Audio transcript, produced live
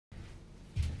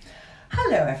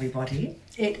Hello everybody,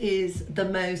 it is the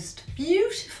most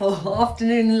beautiful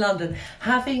afternoon in London,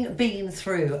 having been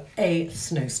through a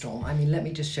snowstorm. I mean, let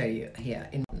me just show you here,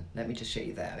 let me just show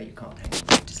you there, you can't,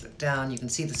 just look down, you can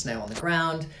see the snow on the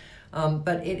ground,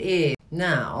 but it is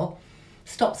now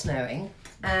stopped snowing,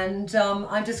 and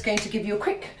I'm just going to give you a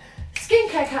quick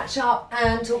skincare catch up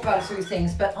and talk about a few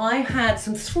things. But I had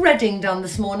some threading done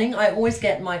this morning. I always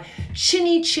get my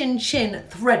chinny chin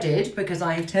threaded because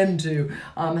I tend to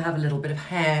have a little bit of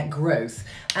hair growth,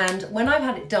 and when I've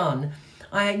had it done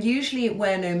I usually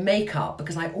wear no makeup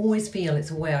because I always feel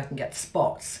it's a way I can get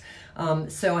spots.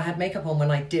 So I had makeup on when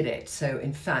I did it, so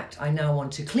in fact I now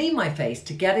want to clean my face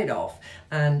to get it off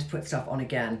and put stuff on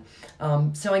again.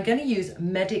 So I'm going to use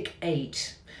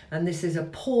Medik8, and this is a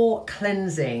pore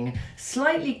cleansing,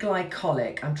 slightly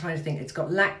glycolic. I'm trying to think, it's got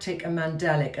lactic and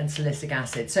mandelic and salicylic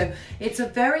acid. So it's a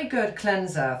very good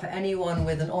cleanser for anyone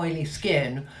with an oily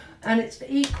skin, and it's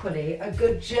equally a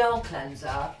good gel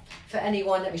cleanser for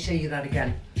anyone, let me show you that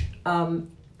again,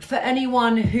 for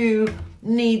anyone who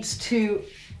needs to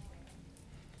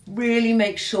really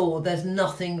make sure there's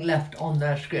nothing left on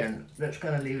their skin that's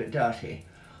going to leave it dirty.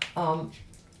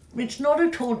 It's not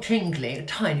at all tingly, a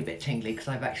tiny bit tingly because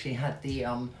I've actually had the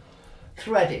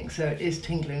threading, so it is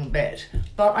tingling a bit.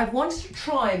 But I've wanted to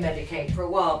try Medik8 for a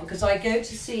while because I go to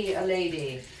see a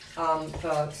lady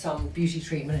for some beauty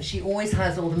treatment, and she always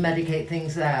has all the Medik8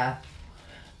 things there.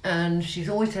 And she's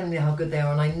always telling me how good they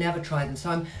are, and I never try them. So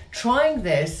I'm trying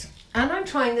this, and I'm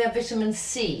trying their vitamin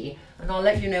C, and I'll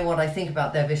let you know what I think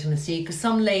about their vitamin C, because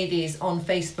some ladies on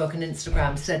Facebook and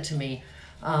Instagram said to me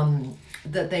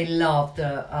that they love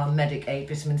the Medik8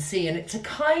 vitamin C, and it's a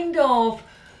kind of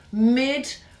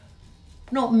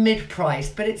not mid-price,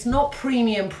 but it's not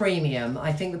premium.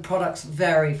 I think the products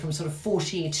vary from sort of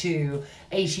 40 to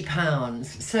 80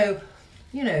 pounds. So,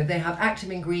 you know, they have active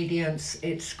ingredients,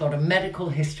 it's got a medical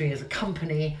history as a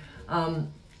company.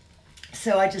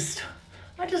 So I just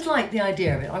like the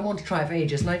idea of it. I want to try it for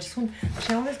ages, and I just want,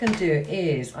 actually what I was going to do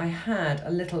is, I had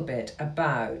a little bit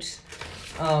about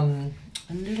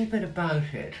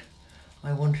it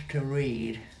I wanted to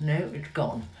read. No, it's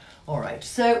gone. All right,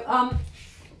 so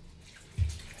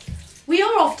we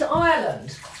are off to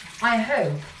Ireland, I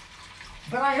hope,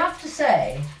 but I have to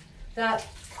say that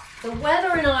the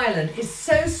weather in Ireland is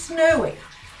so snowy,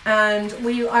 and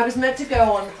I was meant to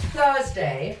go on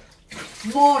Thursday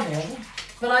morning,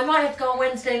 but I might have gone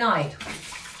Wednesday night,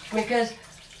 because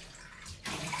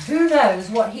who knows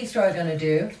what Heathrow are going to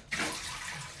do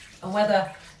and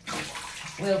whether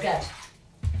we'll get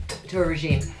to a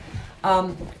regime,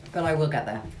 but I will get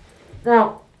there.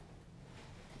 Now,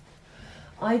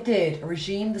 I did a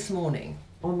regime this morning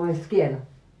on my skin,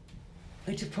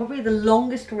 which is probably the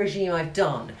longest regime I've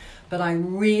done, but I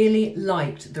really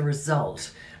liked the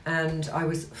result. And I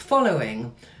was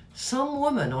following some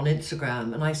woman on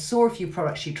Instagram, and I saw a few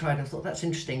products she tried, and I thought that's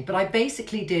interesting. But I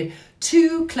basically did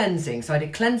 2 cleansings. So I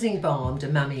did cleansing balm,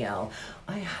 dermatological.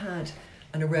 I had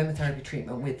an aromatherapy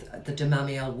treatment with the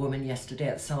dermatological woman yesterday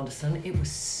at Sanderson. It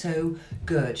was so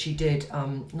good. She did,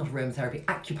 not aromatherapy,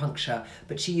 acupuncture,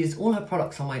 but she used all her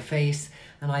products on my face,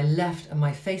 and I left and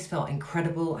my face felt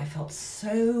incredible. I felt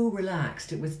so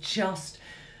relaxed. It was just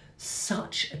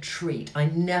such a treat. I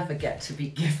never get to be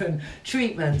given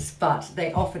treatments, but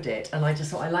they offered it, and I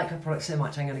just thought, I like her product so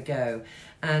much, I'm going to go.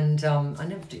 And I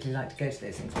never particularly like to go to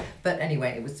those things, but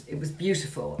anyway, it was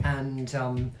beautiful and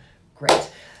great.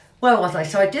 Where was I?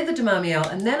 So I did the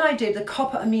dermatological, and then I did the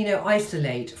copper amino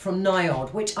isolate from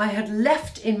Niod, which I had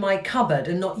left in my cupboard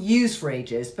and not used for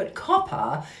ages, but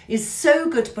copper is so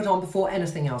good to put on before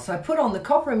anything else. So I put on the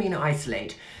copper amino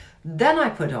isolate, then I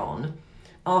put on,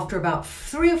 after about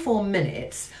 3 or 4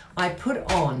 minutes, I put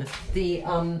on the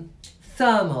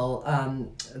thermal,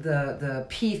 the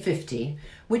P50,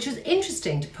 which was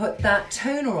interesting to put that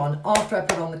toner on after I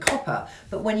put on the copper.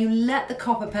 But when you let the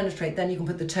copper penetrate, then you can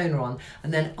put the toner on.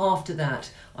 And then after that,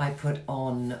 I put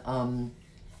on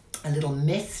a little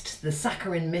mist, the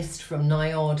saccharin mist from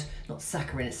Niod. Not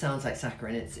saccharin, it sounds like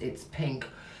saccharin, it's pink.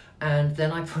 And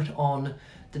then I put on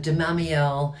the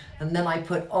dermatological, and then I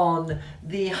put on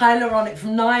the hyaluronic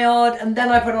from Niod, and then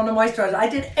I put on a moisturizer. I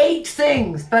did 8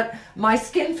 things, but my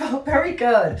skin felt very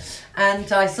good. And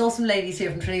I saw some ladies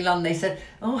here from Trinny London, they said,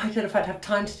 oh, I don't know if I'd have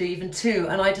time to do even 2.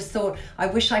 And I just thought, I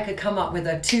wish I could come up with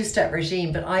a 2-step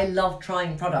regime, but I love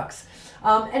trying products.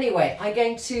 Anyway, I'm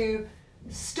going to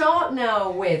start now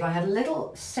with, I had a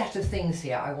little set of things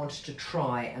here I wanted to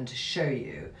try and to show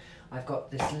you. I've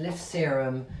got this Lift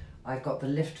Serum, I've got the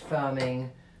Lift Firming,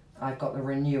 I've got the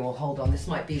Renewal. Hold on, this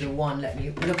might be the one. Let me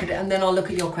look at it, and then I'll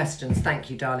look at your questions. Thank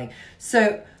you, darling.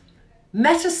 So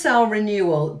Metacell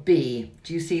Renewal B.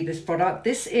 Do you see this product?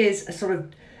 This is a sort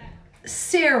of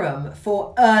serum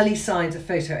for early signs of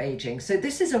photoaging. So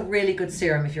this is a really good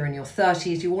serum if you're in your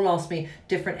 30s. You all ask me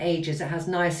different ages. It has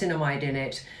niacinamide in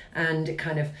it, and it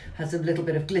kind of has a little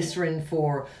bit of glycerin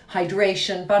for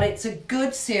hydration, but it's a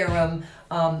good serum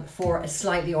for a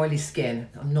slightly oily skin.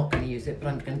 I'm not going to use it, but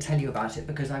I'm going to tell you about it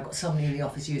because I've got somebody in the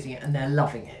office using it and they're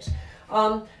loving it.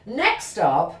 Next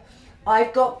up,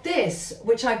 I've got this,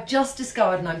 which I've just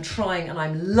discovered and I'm trying and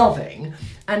I'm loving,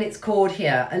 and it's called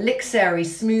here Elixseri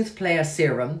Smooth Player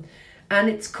Serum, and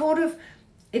it's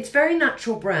very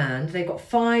natural brand. They've got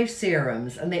 5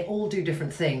 serums and they all do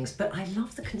different things, but I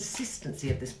love the consistency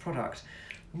of this product.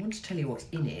 I want to tell you what's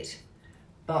in it,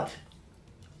 but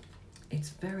it's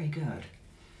very good.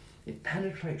 It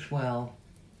penetrates well,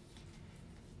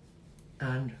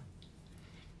 and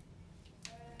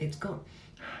it's got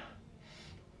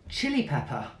chili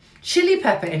pepper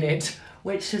in it,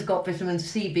 which has got vitamin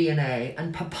C, B and A,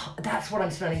 and that's what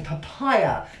I'm smelling,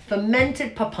 papaya,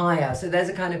 fermented papaya. So there's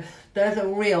a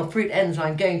real fruit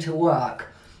enzyme going to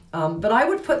work. But I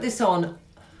would put this on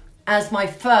as my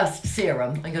first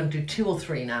serum. I'm going to do 2 or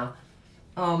 3 now.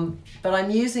 But I'm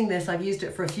using this, I've used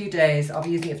it for a few days, I'll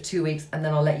be using it for 2 weeks, and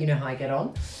then I'll let you know how I get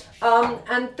on.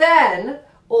 And then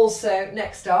also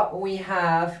next up we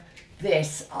have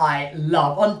this. I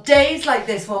love, on days like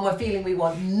this when we're feeling we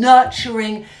want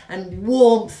nurturing and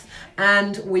warmth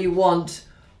and we want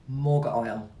Mogra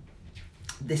oil.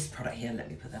 This product here, let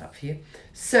me put that up for you.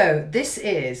 So this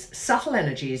is Subtle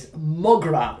Energies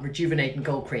Mogra Rejuvenating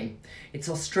Gold Cream. It's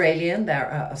Australian,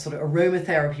 they're a sort of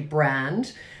aromatherapy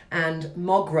brand, and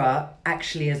Mogra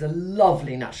actually is a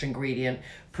lovely natural ingredient,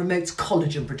 promotes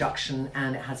collagen production,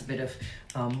 and it has a bit of,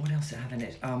 what else does it have in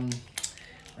it?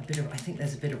 I think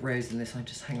there's a bit of rose in this. I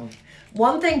just hang on.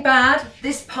 One thing bad,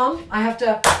 this pump, I have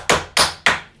to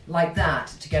like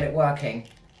that to get it working,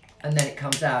 and then it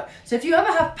comes out. So if you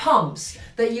ever have pumps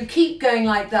that you keep going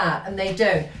like that and they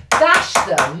don't, bash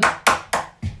them,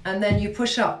 and then you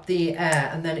push up the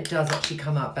air, and then it does actually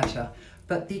come out better.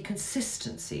 But the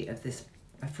consistency of this,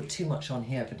 I put too much on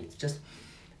here, but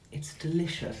it's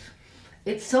delicious.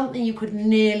 It's something you could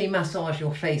nearly massage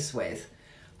your face with,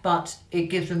 but it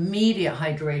gives immediate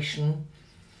hydration,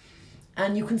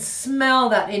 and you can smell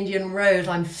that Indian rose.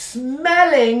 I'm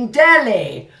smelling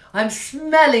Delhi. I'm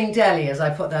smelling Delhi as I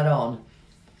put that on.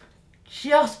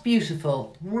 Just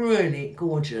beautiful, really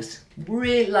gorgeous,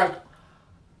 really like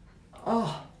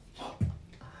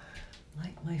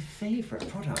my favorite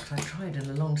product I've tried in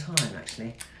a long time,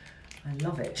 actually. I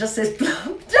love it. Just the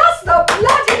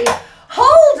bloody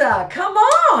holder, come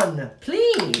on,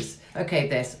 please. Okay,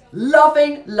 this,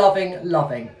 loving.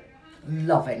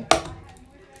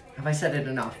 Have I said it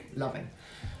enough? Loving.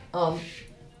 I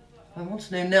want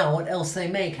to know now what else they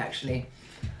make, actually.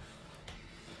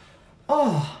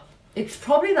 Oh, it's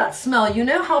probably that smell. You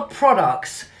know how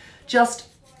products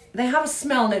they have a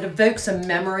smell and it evokes a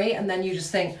memory, and then you just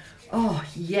think, oh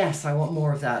yes, I want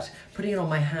more of that. Putting it on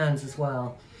my hands as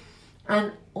well.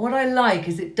 And what I like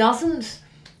is it doesn't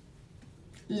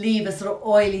leave a sort of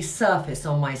oily surface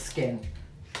on my skin.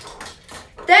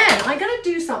 Then I'm going to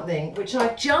do something which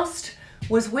I just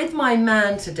was with my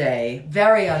man today,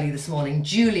 very early this morning,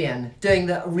 Julian, doing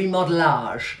the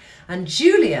remodelage. And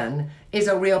Julian is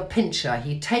a real pincher.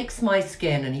 He takes my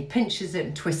skin and he pinches it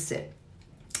and twists it.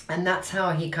 And that's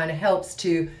how he kind of helps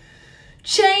to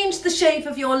change the shape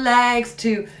of your legs,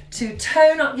 to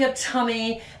tone up your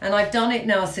tummy. And I've done it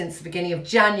now since the beginning of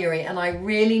January, and I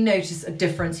really notice a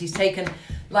difference. He's taken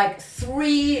like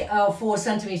 3 or 4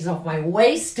 centimeters off my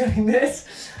waist doing this.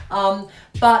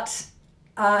 But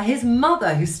his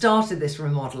mother, who started this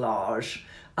remodelage,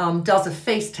 does a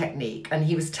face technique, and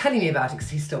he was telling me about it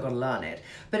because he's still got to learn it.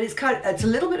 But it's a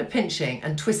little bit of pinching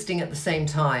and twisting at the same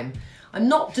time. I'm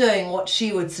not doing what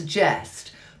she would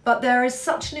suggest, but there is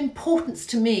such an importance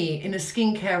to me in a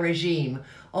skincare regime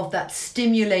of that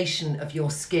stimulation of your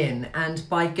skin. And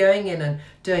by going in and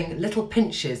doing little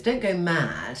pinches, don't go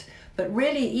mad, but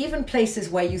really even places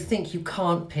where you think you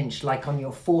can't pinch, like on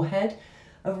your forehead,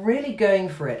 of really going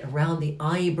for it around the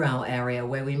eyebrow area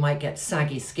where we might get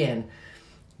saggy skin.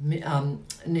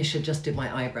 Nisha just did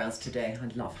my eyebrows today. I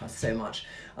love her so much.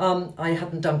 I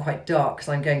haven't done quite dark because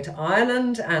I'm going to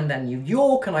Ireland and then New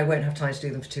York, and I won't have time to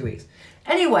do them for 2 weeks.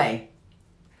 Anyway,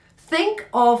 think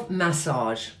of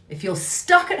massage. If you're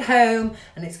stuck at home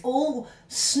and it's all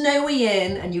snowy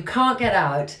in and you can't get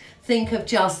out, think of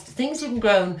just things you can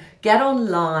go and get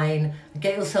online,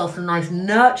 get yourself some nice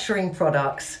nurturing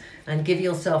products and give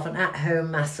yourself an at-home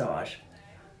massage.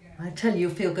 I tell you, you'll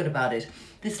feel good about it.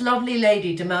 This lovely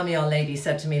lady, Demamiel lady,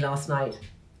 said to me last night,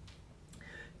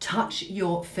 touch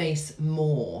your face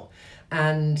more.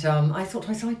 And I thought to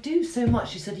myself, I do so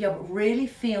much. She said, yeah, but really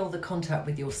feel the contact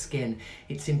with your skin.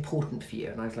 It's important for you.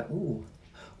 And I was like, ooh,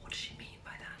 what does she mean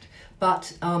by that?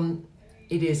 But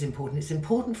it is important. It's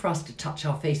important for us to touch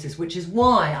our faces, which is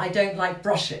why I don't like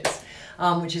brushes,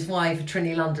 which is why for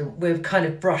Trinny London, we're kind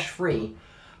of brush free.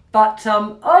 But,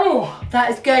 oh,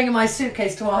 that is going in my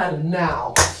suitcase to Ireland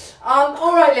now.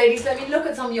 All right, ladies, let me look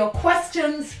at some of your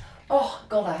questions. Oh,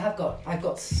 God, I've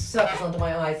got circles under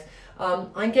my eyes.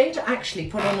 I'm going to actually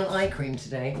put on an eye cream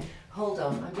today. Hold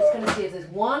on, I'm just going to see if there's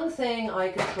one thing I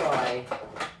could try,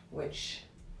 which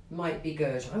might be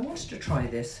good. I wanted to try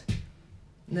this.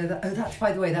 No, that's,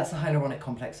 by the way, that's the hyaluronic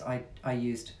complex I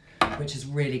used, which is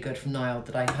really good from Nile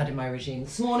that I had in my regime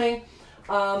this morning.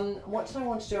 What did I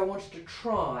want to do? I wanted to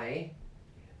try,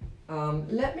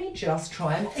 let me just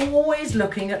try. I'm always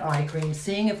looking at eye creams,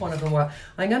 seeing if one of them works.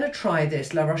 I'm going to try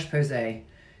this La Roche-Posay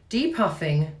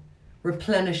Depuffing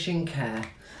Replenishing Care.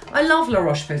 I love La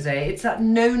Roche-Posay. It's that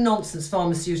no-nonsense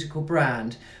pharmaceutical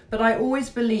brand, but I always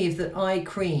believe that eye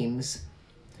creams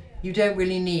you don't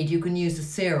really need. You can use a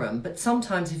serum, but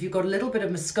sometimes if you've got a little bit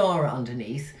of mascara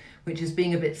underneath, which is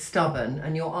being a bit stubborn,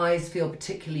 and your eyes feel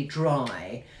particularly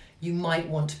dry, you might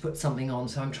want to put something on.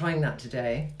 So I'm trying that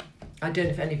today. I don't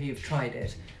know if any of you have tried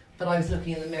it, but I was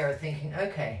looking in the mirror thinking,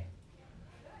 okay,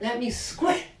 let me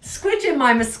squidge in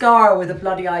my mascara with a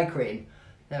bloody eye cream.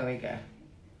 There we go.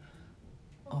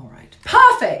 All right,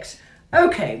 perfect.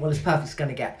 Okay, well, as perfect as it's going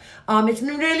to get. It's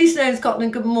really snowing in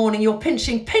Scotland. Good morning. You're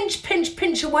pinching,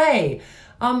 pinch away.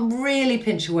 Really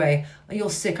pinch away. You're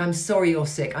sick. I'm sorry you're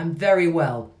sick. I'm very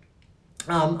well.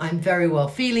 I'm very well.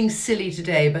 Feeling silly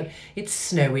today, but it's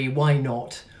snowy. Why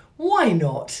not? Why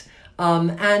not?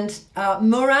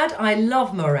 Murad, I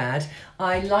love Murad.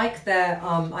 I love their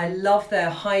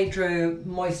Hydro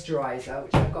Moisturizer,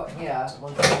 which I've got here.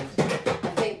 One second.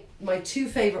 I think my two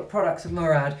favourite products of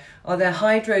Murad are their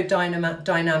Hydro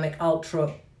Dynamic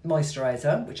Ultra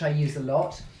Moisturizer, which I use a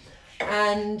lot.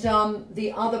 And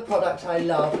the other product I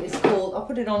love is called, I'll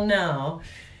put it on now,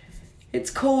 it's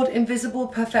called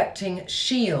Invisiblur Perfecting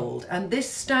Shield. And this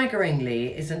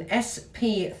staggeringly is an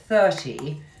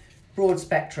SP30 broad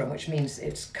spectrum, which means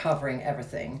it's covering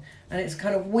everything. And it's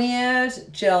kind of weird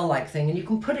gel-like thing. And you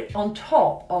can put it on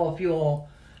top of your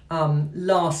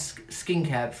last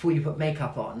skincare before you put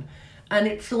makeup on. And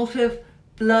it sort of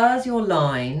blurs your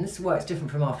lines. Well, it's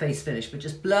different from our face finish, but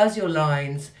just blurs your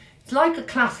lines. It's like a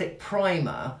classic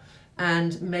primer,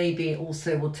 and maybe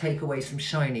also will take away some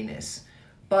shininess.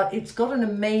 But it's got an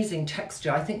amazing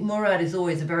texture. I think Murad is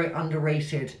always a very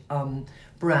underrated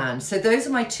brand. So those are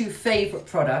my two favourite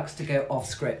products, to go off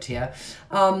script here.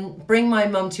 Bring my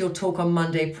mum to your talk on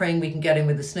Monday, praying we can get in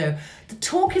with the snow. The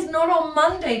talk is not on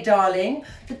Monday, darling.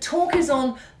 The talk is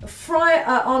on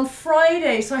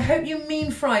Friday. So I hope you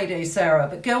mean Friday, Sarah.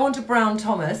 But go on to Brown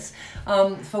Thomas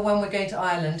for when we're going to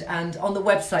Ireland. And on the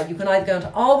website, you can either go onto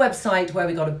our website where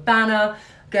we got a banner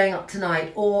going up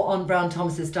tonight, or on Brown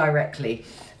Thomas's directly.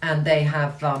 And they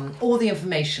have all the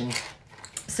information.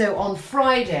 So on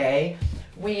Friday,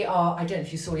 we are, I don't know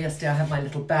if you saw yesterday, I have my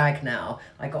little bag now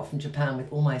I got from Japan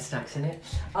with all my snacks in it.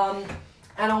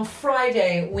 And on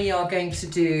Friday, we are going to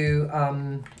do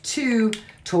two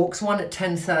talks, one at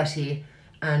 10:30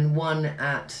 and one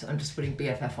at, I'm just putting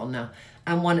BFF on now,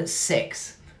 and one at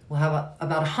 6. We'll have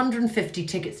about 150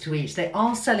 tickets to each. They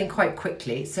are selling quite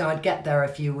quickly, so I'd get there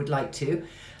if you would like to.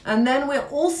 And then we'll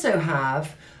also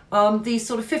have these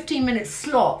sort of 15-minute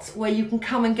slots where you can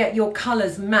come and get your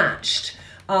colours matched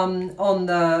on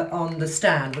the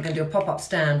stand. We're going to do a pop-up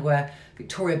stand where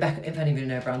Victoria Beckham, if any of you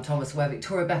know Brown Thomas, where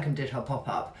Victoria Beckham did her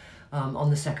pop-up on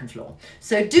the second floor.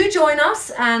 So do join us,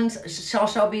 and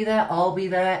Shasha will be there, I'll be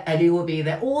there, Ellie will be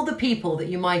there, all the people that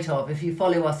you might have if you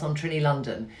follow us on Trinny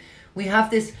London. We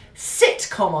have this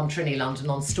sitcom on Trinny London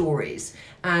on Stories,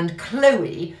 and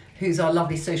Chloe, who's our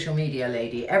lovely social media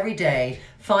lady, every day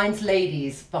finds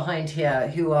ladies behind here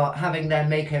who are having their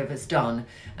makeovers done,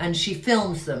 and she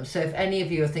films them. So if any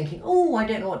of you are thinking, oh, I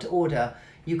don't know what to order,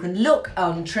 you can look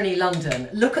on Trinny London,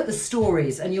 look at the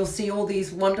stories, and you'll see all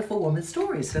these wonderful women's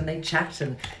stories, and they chat,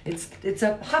 and it's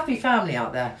a happy family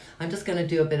out there. I'm just going to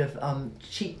do a bit of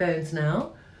cheekbones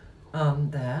now.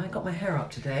 There, I got my hair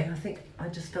up today. I think I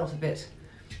just felt a bit,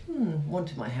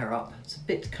 wanted my hair up. It's a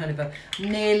bit kind of a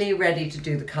nearly ready to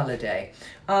do the colour day.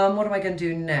 What am I going to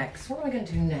do next? What do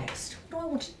I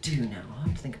want to do now? I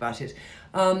have to think about it.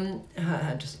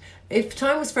 If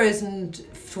time was frozen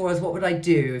for us, what would I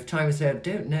do? If time was there, I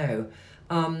don't know.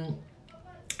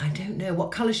 I don't know.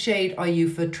 What colour shade are you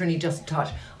for Trinny Just a Touch?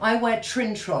 I wear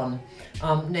Trintron,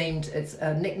 it's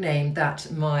a nickname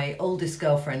that my oldest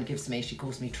girlfriend gives me. She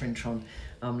calls me Trintron.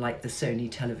 like the Sony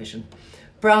television.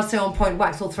 Brows so on point,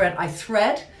 wax or thread. I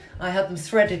thread. I had them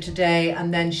threaded today,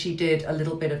 and then she did a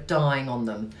little bit of dyeing on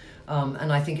them.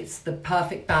 And I think it's the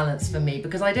perfect balance for me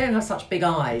because I don't have such big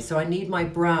eyes, so I need my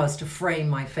brows to frame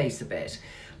my face a bit,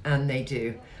 and they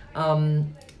do.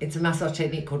 It's a massage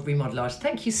technique called remodelage.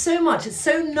 Thank you so much. It's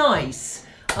so nice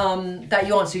that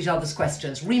you answer each other's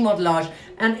questions. Remodelage.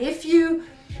 And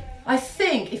I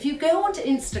think if you go onto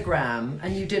Instagram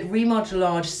and you did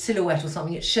remodelage silhouette or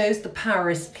something, it shows the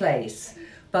Paris place.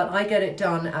 But I get it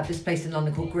done at this place in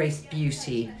London called Grace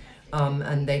Beauty,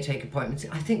 and they take appointments.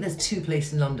 I think there's 2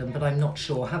 places in London, but I'm not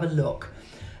sure. Have a look.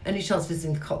 Any chance of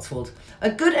visiting Cotswold? A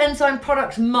good enzyme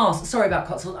product mask. Sorry about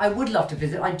Cotswold. I would love to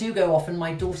visit. I do go often.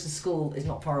 My daughter's school is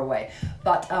not far away.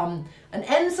 But an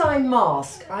enzyme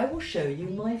mask. I will show you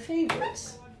my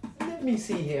favourites. Let me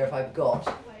see here if I've got.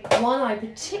 One I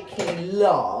particularly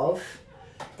love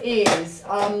is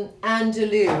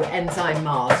Andalou enzyme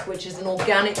mask, which is an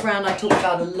organic brand I talk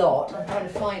about a lot. I'm trying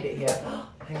to find it here.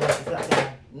 Hang on, is that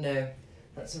there? No.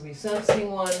 That's a resurfacing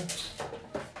one.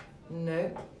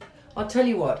 No. I'll tell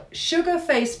you what, Sugar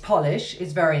Face Polish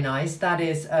is very nice. That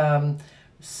is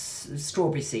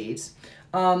strawberry seeds.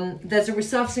 There's a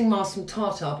resurfacing mask from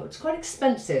Tata, but it's quite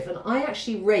expensive. And I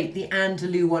actually rate the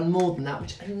Andalou one more than that,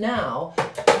 which now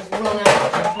has run out.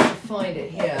 I'm trying to find it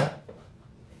here.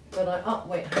 But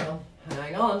wait,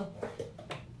 hang on.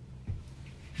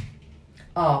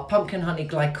 Pumpkin honey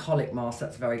glycolic mask.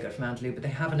 That's very good from Andalou, but they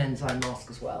have an enzyme mask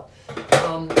as well.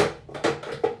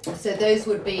 So those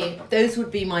would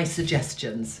be my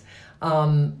suggestions.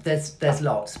 There's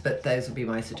lots, but those would be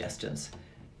my suggestions.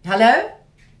 Hello?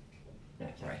 No,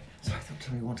 sorry, I thought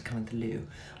somebody wanted to come in the loo.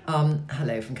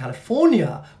 Hello from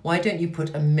California. Why don't you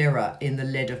put a mirror in the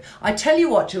lid of... I tell you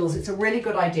what, Jules, it's a really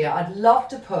good idea. I'd love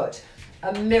to put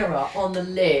a mirror on the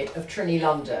lid of Trinny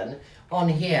London on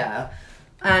here.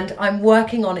 And I'm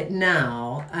working on it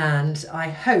now, and I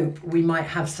hope we might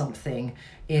have something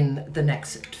in the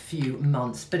next few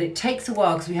months. But it takes a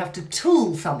while because we have to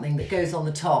tool something that goes on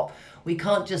the top. We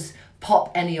can't just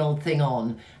pop any old thing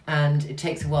on, and it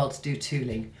takes a while to do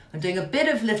tooling. I'm doing a bit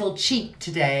of little cheek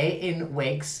today in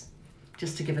wigs,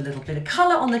 just to give a little bit of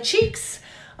colour on the cheeks.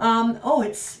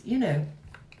 It's,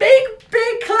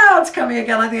 big clouds coming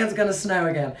again. I think it's going to snow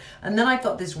again. And then I've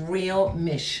got this real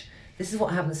mish. This is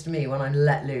what happens to me when I'm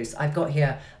let loose. I've got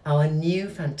here our new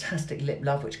fantastic Lip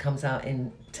Love, which comes out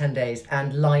in 10 days,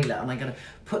 and Lila, and I'm going to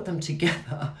put them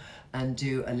together and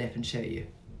do a lip and show you.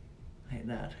 Like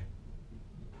that.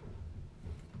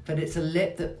 But it's a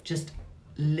lip that just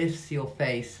lifts your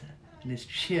face and is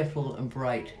cheerful and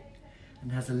bright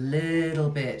and has a little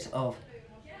bit of...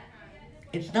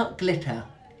 It's not glitter.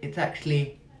 It's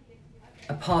actually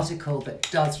a particle that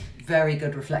does very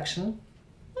good reflection.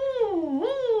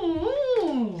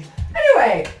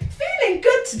 Anyway, feeling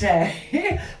good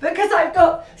today because I've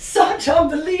got such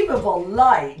unbelievable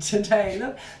light today.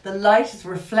 Look, the light is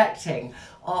reflecting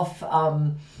off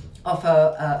a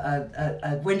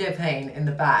window pane in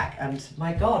the back, and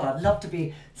my God, I'd love to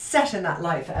be set in that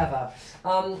light forever.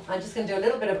 I'm just going to do a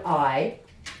little bit of eye,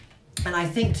 and I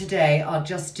think today I'll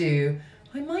just do...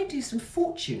 I might do some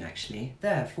Fortune actually.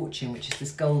 There, Fortune, which is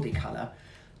this goldy colour.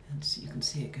 And so you can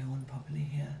see it go on properly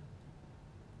here.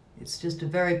 It's just a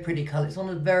very pretty colour. It's one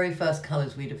of the very first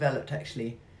colours we developed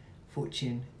actually,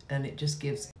 Fortune. And it just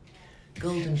gives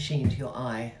golden sheen to your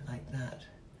eye like that.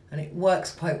 And it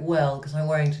works quite well because I'm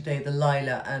wearing today the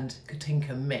Lila and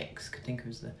Katinka mix. Katinka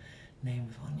is the name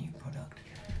of our new product.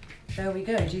 There we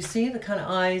go. Do you see the kind of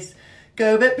eyes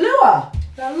go a bit bluer?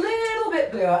 A little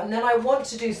bit bluer. And then I want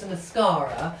to do some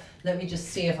mascara. Let me just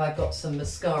see if I've got some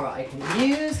mascara I can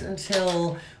use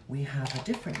until we have a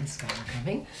different mascara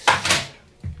coming.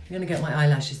 I'm going to get my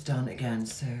eyelashes done again.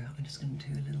 So I'm just going to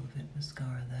do a little bit of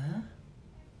mascara there.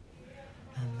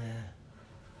 And there.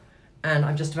 And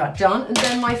I'm just about done. And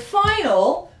then my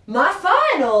final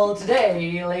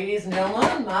today, ladies and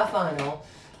gentlemen, my final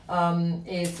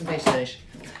is some face finish.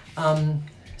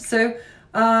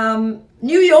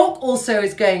 New York also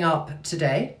is going up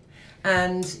today,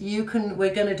 and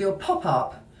we're going to do a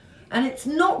pop-up, and it's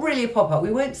not really a pop-up.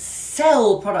 We won't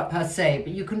sell product per se,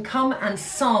 but you can come and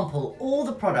sample all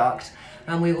the product,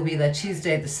 and we will be there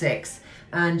Tuesday the 6th,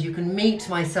 and you can meet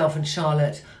myself and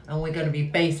Charlotte, and we're going to be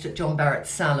based at John Barrett's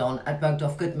salon at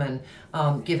Bergdorf Goodman,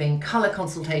 giving colour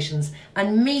consultations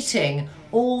and meeting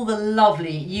all the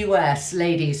lovely US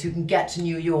ladies who can get to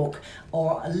New York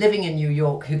or are living in New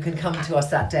York who can come to us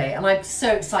that day. And I'm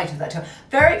so excited for that too.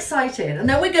 Very excited. And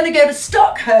then we're going to go to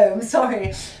Stockholm,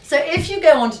 sorry. So if you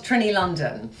go on to Trinny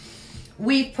London,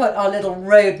 we've put our little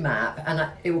roadmap, and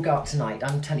it will go up tonight,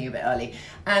 I'm telling you a bit early,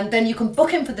 and then you can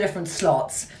book in for the different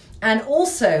slots. And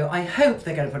also, I hope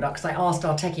they're going to put up, because I asked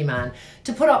our techie man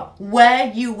to put up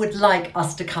where you would like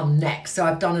us to come next. So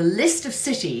I've done a list of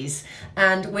cities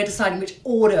and we're deciding which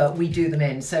order we do them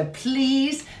in. So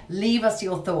please leave us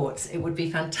your thoughts. It would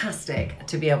be fantastic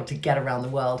to be able to get around the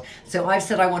world. So I've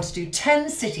said I want to do 10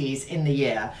 cities in the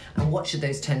year. And what should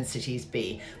those 10 cities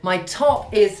be? My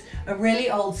top is a really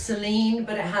old Celine,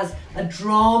 but it has a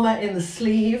drama in the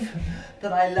sleeve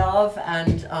that I love.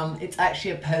 And it's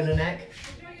actually a polo neck.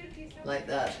 Like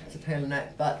that, it's a polo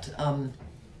neck, but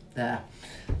there.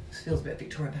 This feels a bit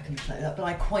Victoria Beckham like that, but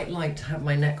I quite like to have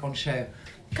my neck on show.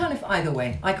 Kind of either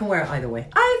way. I can wear it either way.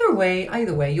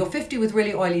 Either way. You're 50 with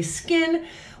really oily skin.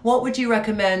 What would you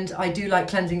recommend? I do like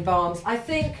cleansing balms. I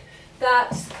think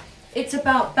that it's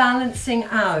about balancing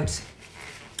out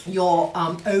your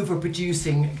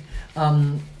overproducing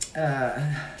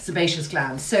sebaceous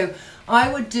glands. So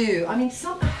I would do, I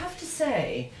have to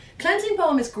say, cleansing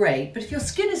balm is great, but if your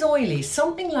skin is oily,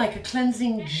 something like a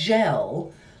cleansing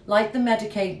gel, like the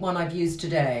Medik8 one I've used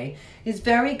today, is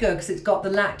very good because it's got the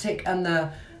lactic and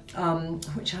the,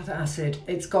 which other acid?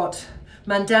 It's got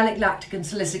mandelic, lactic and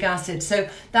salicylic acid. So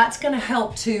that's going to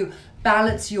help to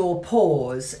balance your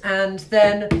pores. And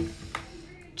then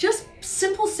just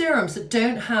simple serums that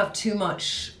don't have too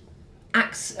much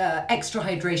extra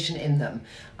hydration in them.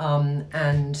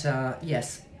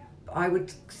 Yes.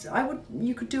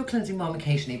 You could do a cleansing balm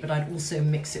occasionally, but I'd also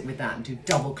mix it with that and do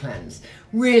double cleanse.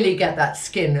 Really get that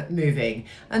skin moving.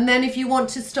 And then if you want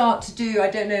to start to do, I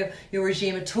don't know your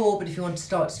regime at all, but if you want to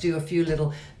start to do a few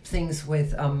little things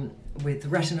with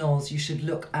retinols, you should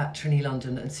look at Trinny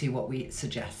London and see what we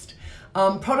suggest.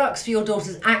 Products for your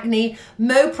daughter's acne.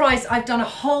 Mo Price, I've done a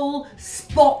whole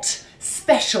spot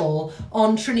special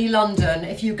on Trinny London.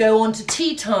 If you go on to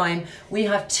Tea Time, we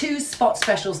have 2 spot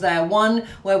specials there. One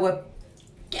where we're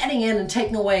getting in and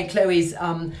taking away Chloe's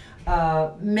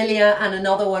milia, and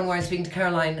another one where I'm speaking to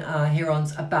Caroline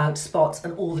Herons about spots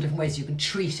and all the different ways you can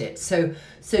treat it. So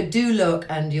do look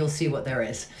and you'll see what there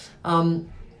is. And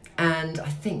I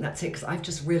think that's it, because I've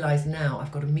just realised now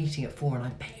I've got a meeting at 4 and I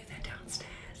bet you they're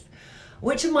downstairs.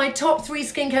 Which are my top 3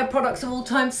 skincare products of all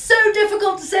time? So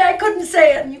difficult to say, I couldn't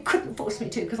say it, and you couldn't force me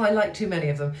to because I like too many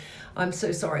of them. I'm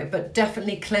so sorry, but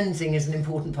definitely cleansing is an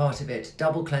important part of it.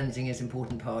 Double cleansing is an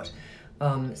important part.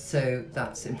 So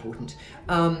that's important.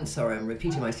 Sorry, I'm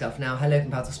repeating myself now. Hello from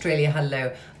Perth, Australia.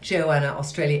 Hello. Joanna,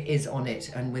 Australia is on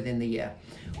it and within the year.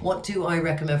 What do I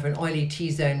recommend for an oily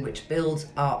T-zone which builds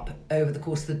up over the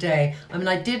course of the day?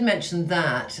 I did mention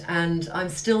that, and I'm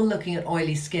still looking at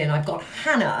oily skin. I've got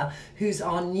Hannah, who's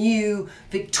our new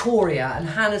Victoria, and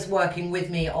Hannah's working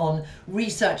with me on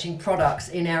researching products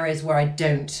in areas where I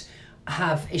don't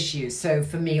have issues. So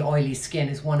for me, oily skin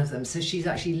is one of them. So she's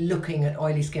actually looking at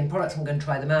oily skin products. I'm going to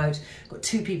try them out. Got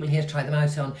 2 people here to try them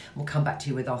out on. We'll come back to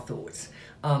you with our thoughts.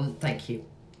 Thank you.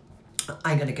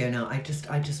 I'm going to go now. I just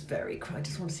want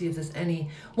to see if there's any.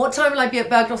 What time will I be at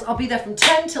Bergdorf's? I'll be there from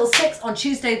 10 till 6 on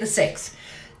Tuesday the 6th.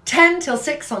 10 till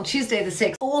 6 on Tuesday the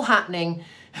 6th. All happening.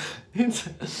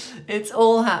 It's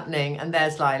all happening. And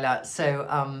there's Lila.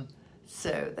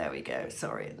 So there we go.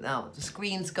 Sorry. Now the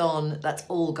screen's gone. That's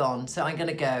all gone. So I'm going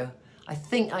to go. I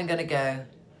think I'm going to go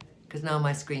because now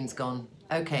my screen's gone.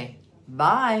 Okay.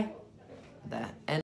 Bye. There.